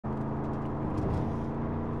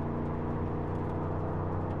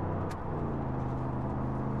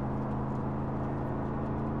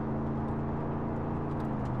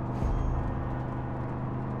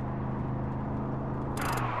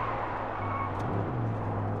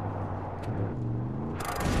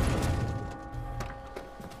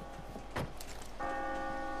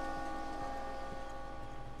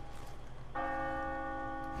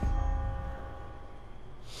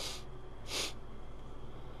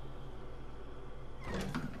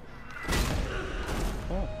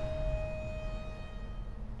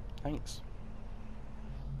Thanks.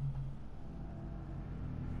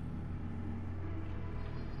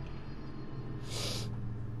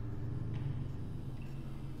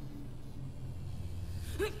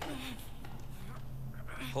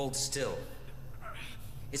 Hold still.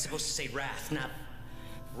 It's supposed to say wrath, not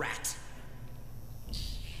rat.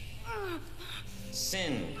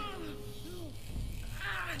 Sin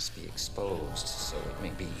must be exposed so it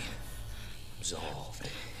may be absolved.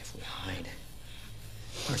 If we hide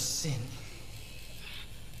our sin,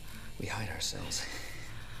 we hide ourselves.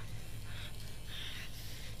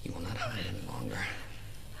 You will not hide any longer.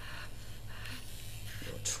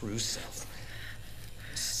 Your true self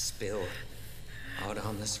will spill out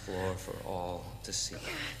on this floor for all to see.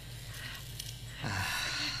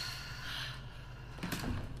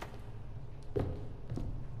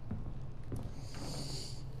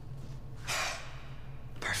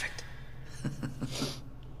 Perfect.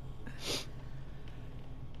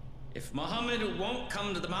 If Muhammad won't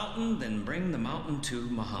come to the mountain, then bring the mountain to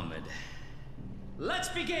Muhammad. Let's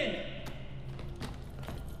begin!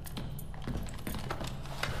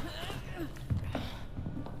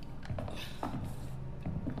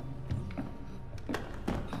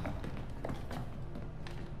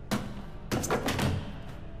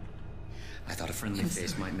 I thought a friendly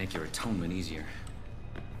face might make your atonement easier.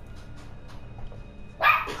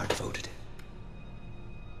 Hard voted.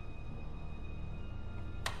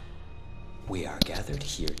 We are gathered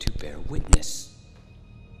here to bear witness.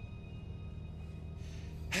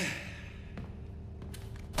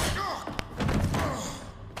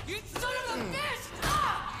 You son of a bitch!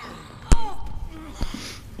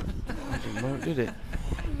 Didn't work, did it?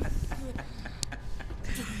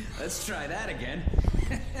 Let's try that again.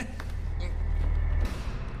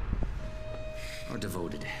 Our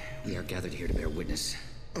devoted, we are gathered here to bear witness.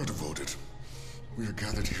 Our devoted, we are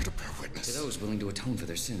gathered here to bear witness. To those willing to atone for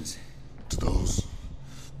their sins. To those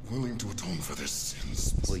willing to atone for their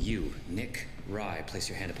sins. Will you, Nick Rye, place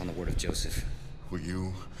your hand upon the word of Joseph? Will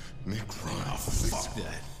you, Nick Rye? Oh, fuck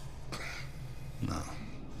that. No,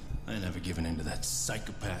 I ain't never given in to that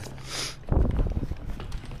psychopath.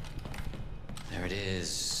 There it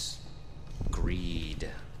is. Greed.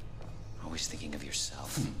 Always thinking of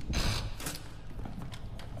yourself.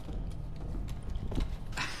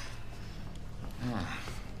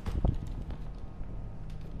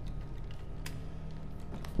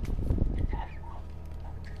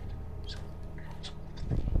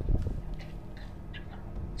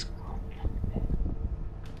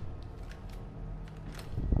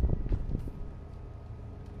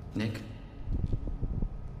 Nick?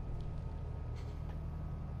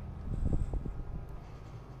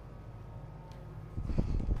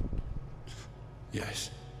 Yes.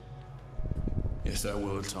 Yes, I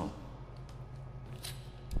will atone.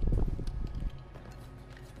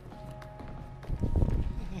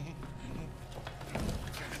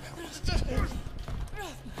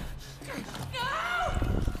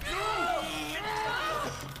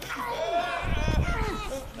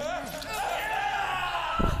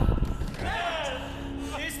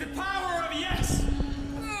 It's the power of yes!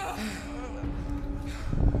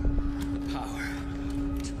 The power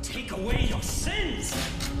to take away your sins!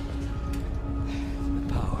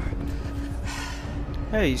 The power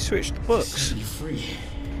Hey, he switched the to books. set you free.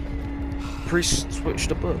 Priest switched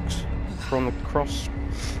the books from the cross,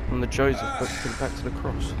 from the Joseph book back to the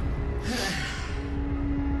cross.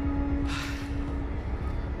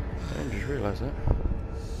 I didn't just realise that.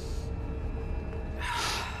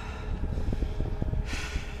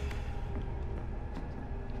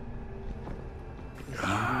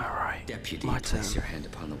 Alright, Deputy, my place turn. your hand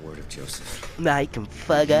upon the word of Joseph. Nah, he can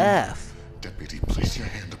fuck off. Deputy, place your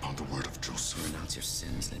hand upon the word of Joseph. Renounce your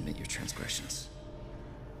sins and admit your transgressions.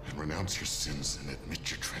 And renounce your sins and admit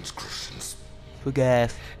your transgressions. Fuck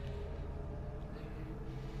off.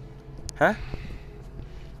 Huh?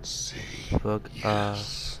 Say Fuck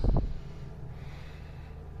yes.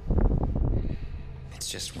 It's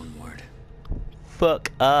just one word.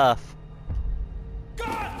 Fuck off.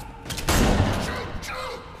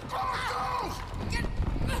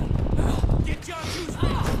 Get your juice,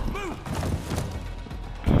 move!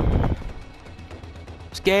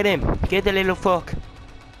 Let's get him. Get the little fuck.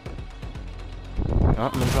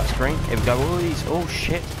 Oh, move that screen. Here we go. Oh, oh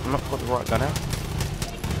shit. I'm not got the right gun out.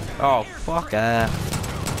 Oh, fuck off.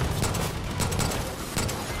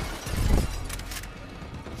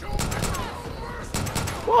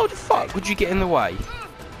 What the fuck would you get in the way?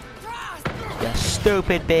 You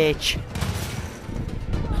stupid bitch.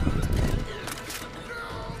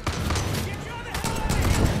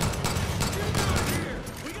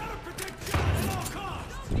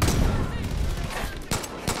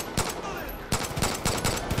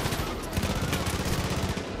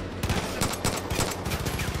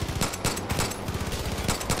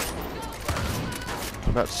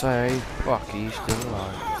 about to say, fuck, he's still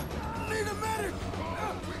alive.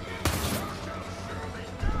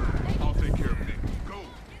 I'll take care of Nick.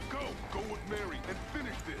 Go with Mary and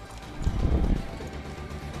finish this.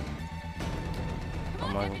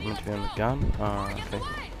 Am I meant to be on the gun? Ah, okay.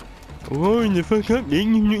 Oh, in the fuck up,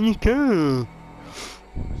 then you're not in your car.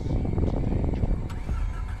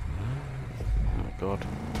 Oh my god.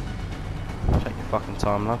 Take your fucking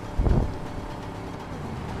time, love.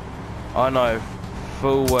 I know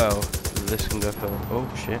full well that this can go for. Oh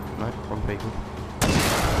shit, no, wrong people.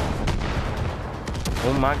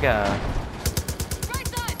 Oh my god. Right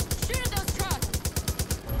side! Shoot at those trucks!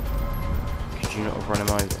 Could you not have run him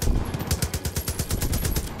over?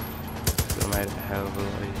 Could have made it a hell of a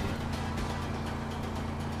lot easier.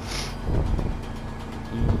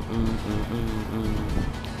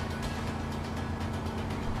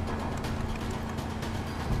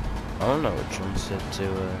 I don't know what John said to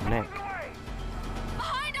Nick.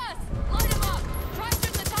 Behind us! Light him up! Try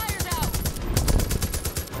shooting the tires out!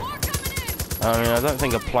 More coming in! I mean, I don't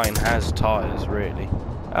think a plane has tyres, really.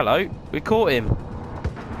 Hello, we caught him.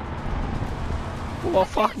 What a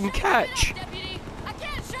fucking catch! Deputy! I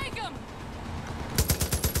can't shake him!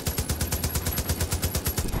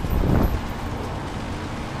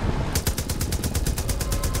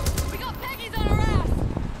 We got Peggy's on our ass!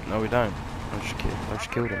 No, we don't. I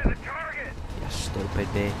just killed him. You stupid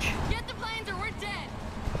bitch. Get the planes or we're dead!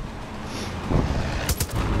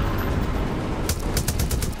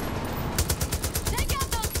 Take out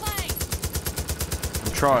those planes!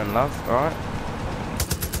 I'm trying, love, alright?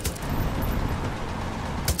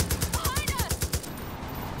 Behind us!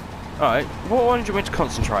 Alright, what one do you want me to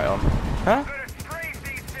concentrate on? Huh?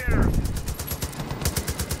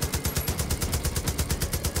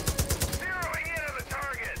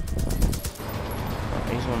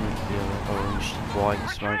 He's on the orange, white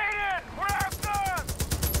smoke.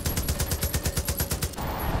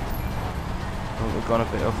 Oh, we've gone a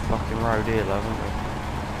bit off fucking road here, love, haven't we?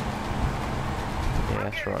 Yeah,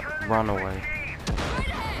 that's right. Run away. Right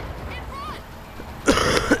ahead! In front!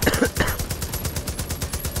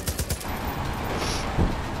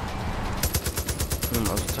 Might as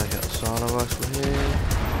well take out the silo whilst we're here.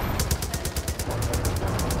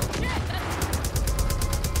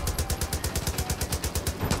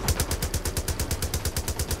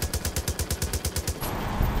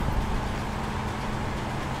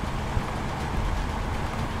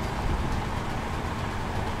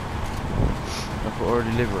 I've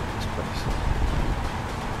already lived at this place.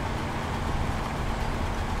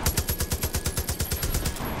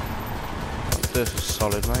 This is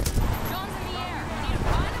solid, mate. John's in the air! We need to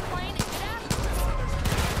find a plane and get after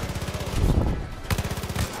it!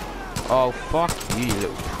 Oh, fuck you, you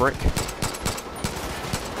little prick.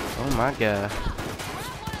 Oh my god. Grab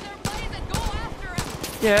one of their buddies and go after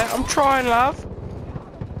him! Yeah, I'm trying, love.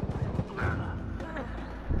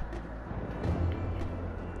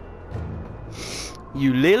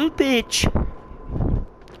 You little bitch.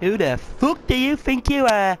 Who the fuck do you think you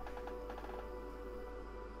are?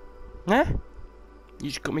 Huh? You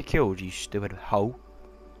just got me killed, you stupid hoe.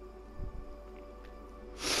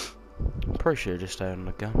 I'm pretty sure just stay on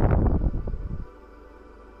the gun.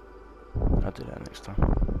 I'll do that next time.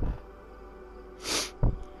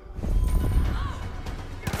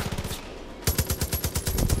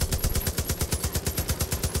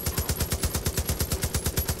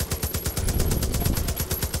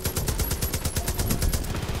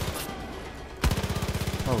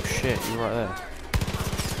 Oh shit, you're right there.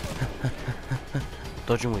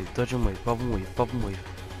 Dodge and weave, bob and weave, bob and weave.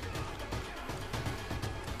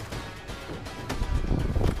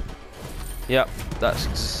 Yep, that's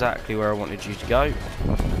exactly where I wanted you to go.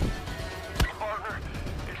 Partner,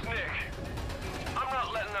 it's Nick. I'm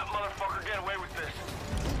not letting that motherfucker get away with this.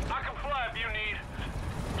 I can fly if you need.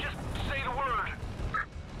 Just say the word.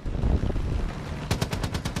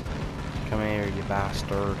 Come here, you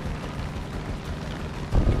bastard.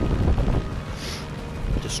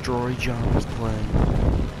 Destroy John's plane.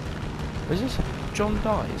 Is this John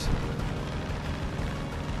dies?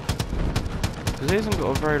 Because it hasn't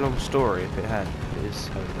got a very long story if it had. It is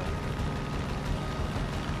so bad.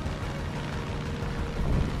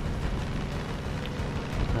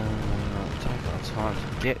 Take our time to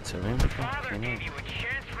get to him. Father gave you a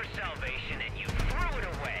chance for salvation and you threw it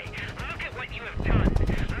away. Look at what you have done.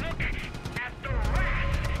 Look at the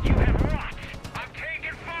wrath you have wrought. I'm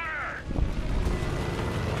taking fire.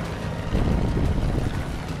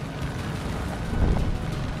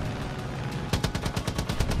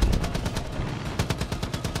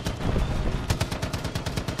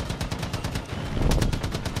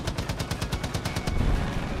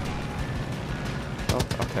 Oh,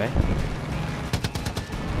 okay.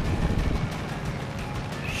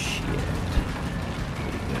 Shit.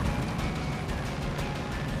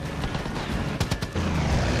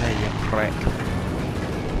 There you prick.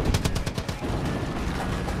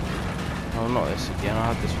 Oh, not this again.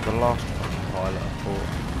 I had this for the last fucking pilot, I thought.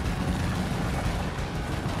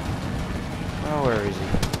 Oh, where is he?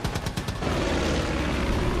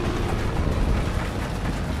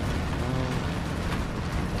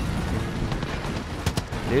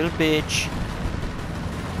 Little bitch.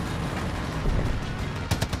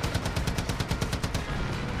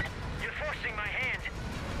 You're forcing my hand.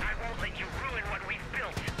 I won't let you ruin what we've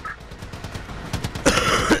built.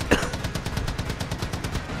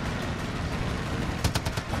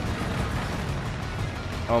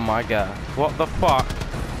 Oh my god. What the fuck?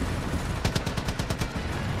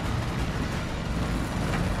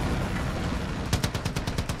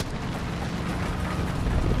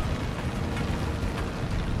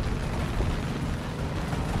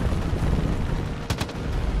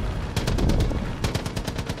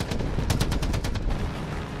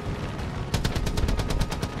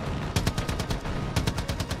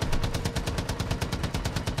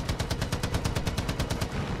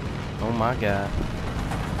 Oh my god.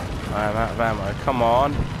 I'm out of ammo. Come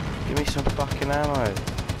on. Give me some fucking ammo.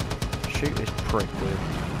 Shoot this prick with.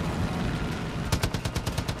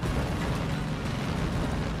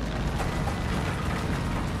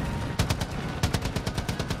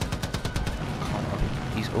 Come on.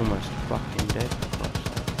 He's almost fucking dead. For Christ's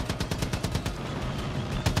sake.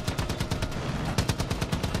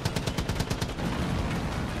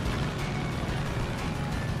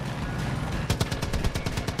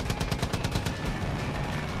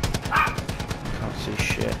 See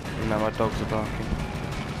shit, and now my dogs are barking.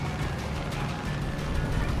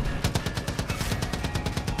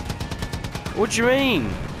 What do you mean?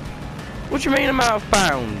 What do you mean I'm out of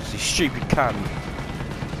bounds, you stupid cunt?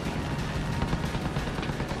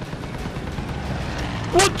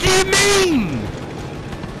 What do you mean?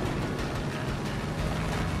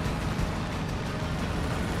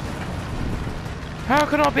 How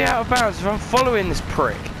can I be out of bounds if I'm following this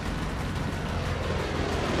prick?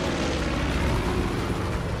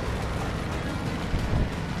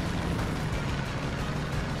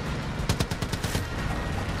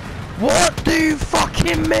 What do you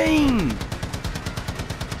fucking mean?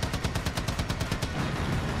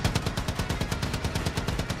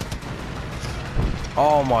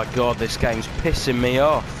 Oh my god, this game's pissing me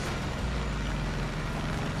off.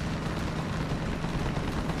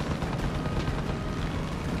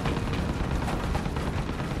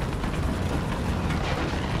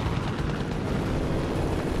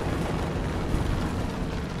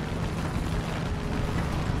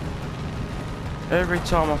 Every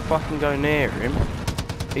time I fucking go near him,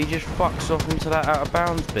 he just fucks off into that out of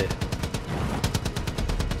bounds bit.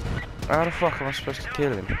 How the fuck am I supposed to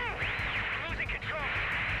kill him? Losing control.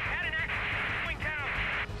 Had an accident. Going down.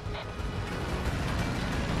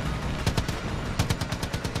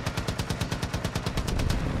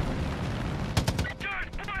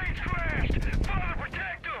 Just planes crashed. Father,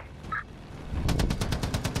 protect him.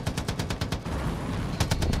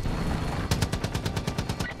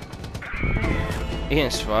 He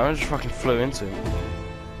didn't survive, I just fucking flew into him.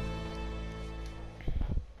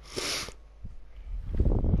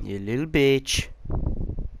 You little bitch.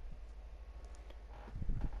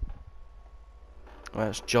 Well,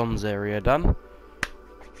 that's John's area done.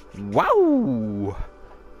 Wow!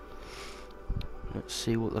 Let's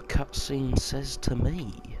see what the cutscene says to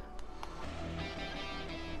me.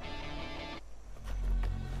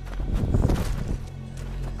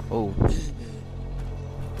 Oh.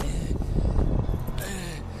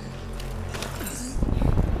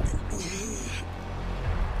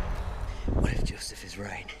 What if Joseph is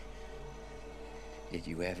right? Did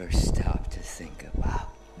you ever stop to think about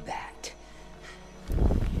that?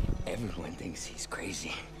 Everyone thinks he's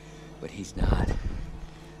crazy, but he's not.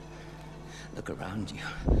 Look around you.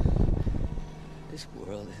 This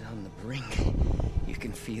world is on the brink. You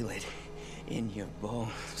can feel it in your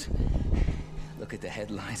bones. Look at the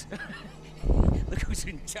headlines. Look who's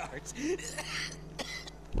in charge.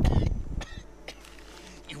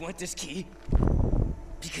 You want this key?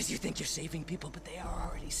 Because you think you're saving people, but they are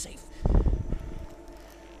already safe.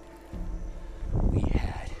 We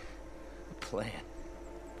had a plan.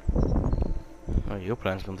 Oh, your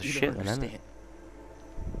plan's gone to You shit don't then, hasn't it? understand.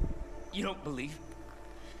 You don't believe?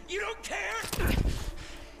 You don't care?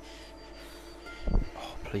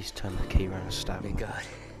 Oh, please turn the key around and stab May him. God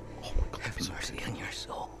Oh my god, have please mercy on your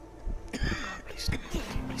soul. please stab him with the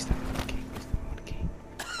key. Please stab him with the key. Please stab him with the key.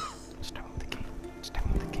 Stab him with the key. Stab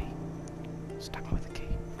him with the key. Stab him with the key.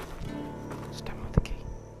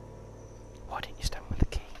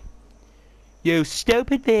 You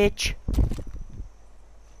stupid bitch!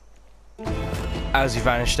 How's he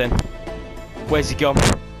vanished then? Where's he gone?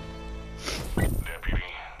 Deputy,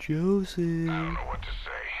 Joseph. I don't know what to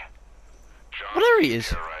say. John Well, there he is.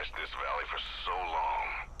 terrorized this valley for so long.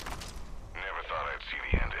 Never thought I'd see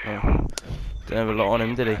the end of him. Didn't have a lot on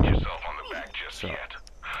him, did he? Pat yourself on the back just So. yet.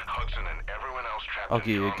 Hudson and everyone else trapped I'll in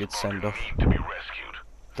give you a John's good bunker send-off. need to be rescued.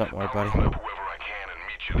 Don't worry, I'll buddy. round up whoever I can and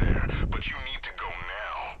meet you there, but you need to go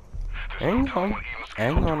now. There's Hang no telling on. what Eden's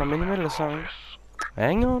Hang gonna on, do I'm in the middle of after all something. this.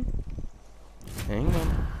 Hang on. Hang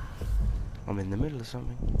on. I'm in the middle of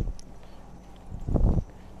something.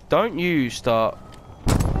 Don't you start.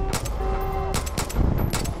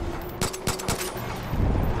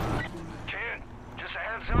 Kid, just a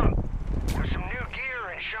heads up. There's some new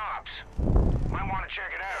gear in shops. Might want to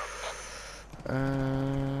check it out.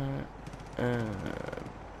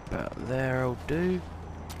 About there'll do.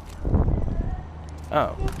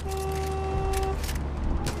 Oh.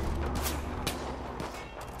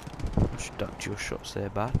 Just ducked your shots there,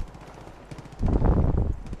 bud.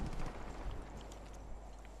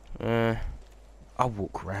 I'll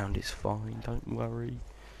walk around, it's fine, don't worry.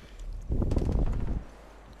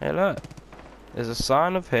 Hey look, there's a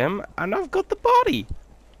sign of him, and I've got the body.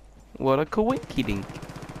 What a coinky-dink.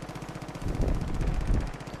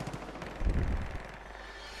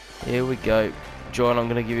 Here we go. John, I'm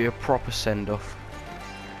gonna give you a proper send-off.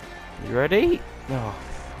 You ready? Oh,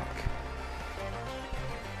 fuck.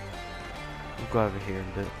 We'll go over here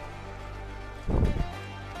and do it.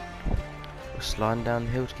 We're sliding down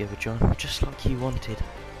the hill together, John. Just like you wanted.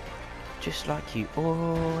 Just like you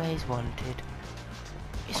always wanted.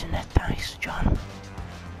 Isn't that nice, John?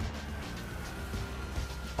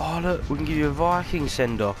 Oh, look, we can give you a Viking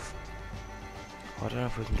send-off. I don't know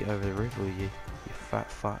if we can get over the river with you, you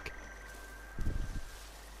fat fuck.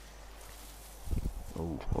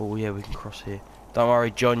 Oh yeah, we can cross here. Don't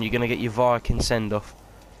worry, John, you're gonna get your Viking send-off.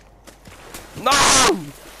 No!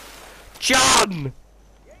 John!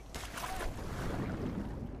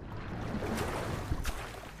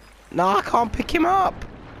 No, I can't pick him up.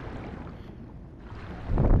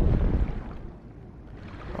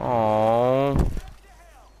 Oh.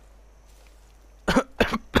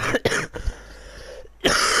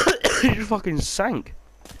 He just fucking sank.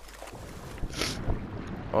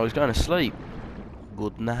 Oh, he's going to sleep.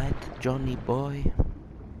 Good night, Johnny boy.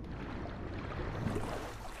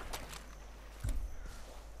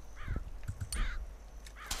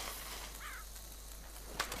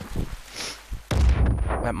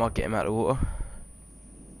 That might get him out of the water.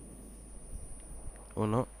 Or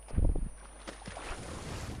not.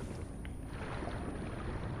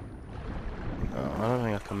 Oh, I don't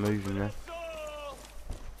think I can move him there.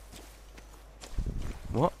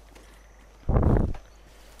 What?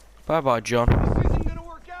 Bye bye, John. This isn't gonna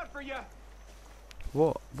work out for you.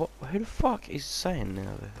 What? Who the fuck is saying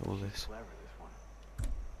now all this? Clever.